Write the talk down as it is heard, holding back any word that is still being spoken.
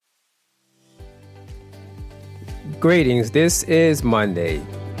Greetings, this is Monday,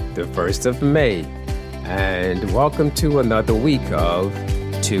 the 1st of May, and welcome to another week of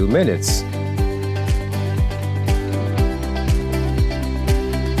 2 Minutes.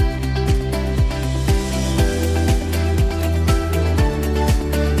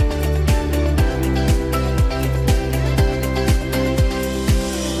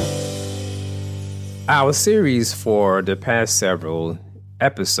 Our series for the past several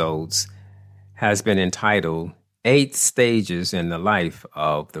episodes has been entitled 8 Stages in the Life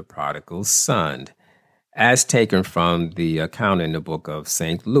of the Prodigal Son, as taken from the account in the book of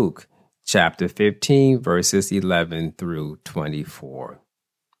St. Luke, chapter 15, verses 11 through 24.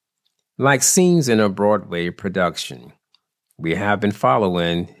 Like scenes in a Broadway production, we have been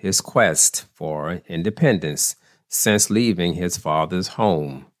following his quest for independence since leaving his father's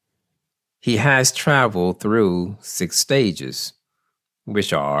home. He has traveled through 6 stages,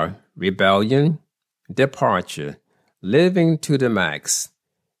 which are rebellion, departure, living to the max,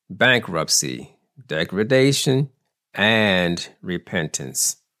 bankruptcy, degradation, and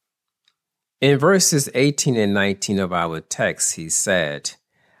repentance. In verses 18 and 19 of our text, he said,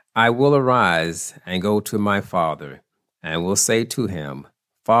 "I will arise and go to my father, and will say to him,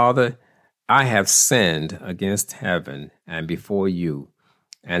 Father, I have sinned against heaven and before you,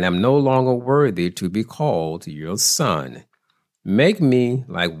 and am no longer worthy to be called your son. Make me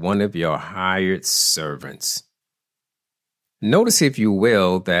like one of your hired servants." Notice, if you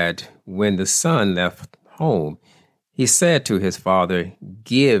will, that when the son left home, he said to his father,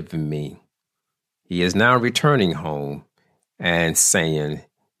 "Give me." He is now returning home and saying,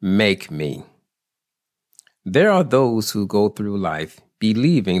 "Make me." There are those who go through life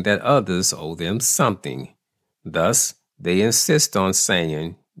believing that others owe them something. Thus, they insist on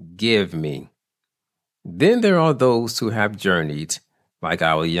saying, "Give me." Then there are those who have journeyed, like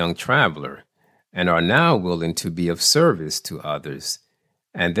our young traveler, and are now willing to be of service to others,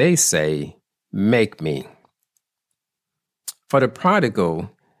 and they say, "Make me." For the prodigal,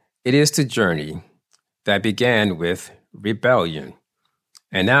 it is the journey that began with rebellion,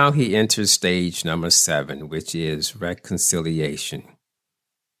 and now he enters stage number 7, which is reconciliation.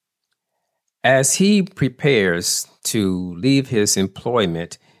 As he prepares to leave his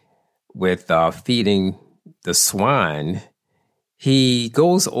employment with feeding the swine, he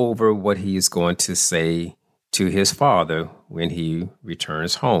goes over what he is going to say to his father when he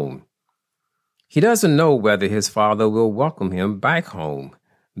returns home. He doesn't know whether his father will welcome him back home.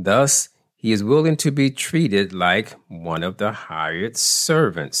 Thus, he is willing to be treated like one of the hired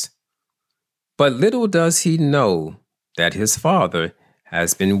servants. But little does he know that his father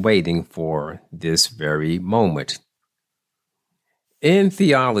has been waiting for this very moment. In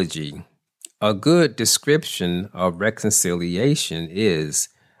theology, a good description of reconciliation is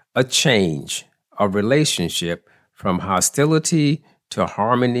a change of relationship from hostility to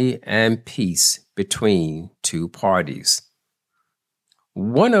harmony and peace between two parties.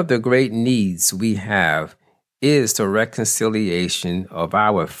 One of the great needs we have is the reconciliation of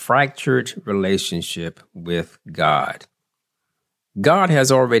our fractured relationship with God. God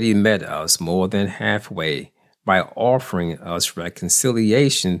has already met us more than halfway by offering us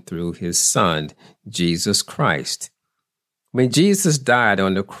reconciliation through his Son, Jesus Christ. When Jesus died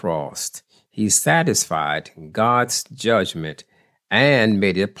on the cross, he satisfied God's judgment and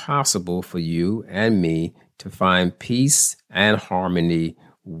made it possible for you and me to find peace and harmony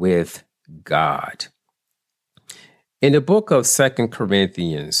with God. In the book of 2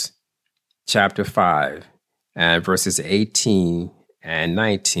 Corinthians, chapter 5, and verses 18 and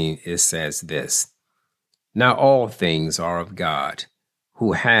 19, it says this, "Now all things are of God,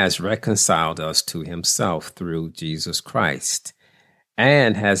 who has reconciled us to himself through Jesus Christ,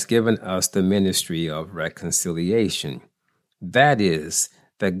 and has given us the ministry of reconciliation. That is,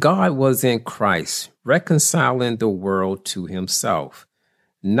 that God was in Christ, reconciling the world to himself,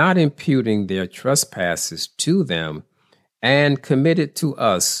 not imputing their trespasses to them, and committed to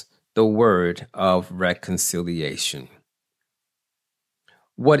us the word of reconciliation."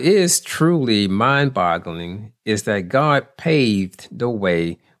 What is truly mind-boggling is that God paved the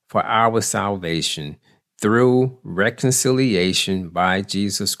way for our salvation through reconciliation by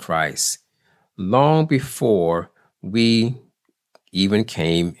Jesus Christ, long before we even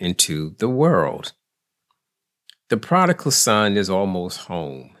came into the world. The prodigal son is almost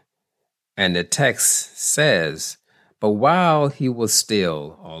home, and the text says, "But while he was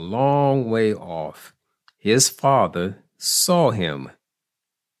still a long way off, his father saw him."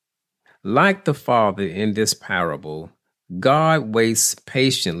 Like the father in this parable, God waits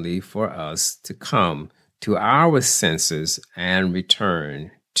patiently for us to come to our senses and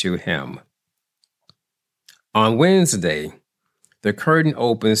return to him. On Wednesday, the curtain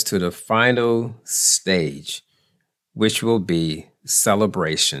opens to the final stage, which will be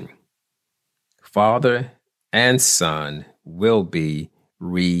celebration. Father and son will be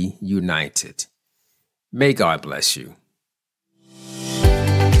reunited. May God bless you.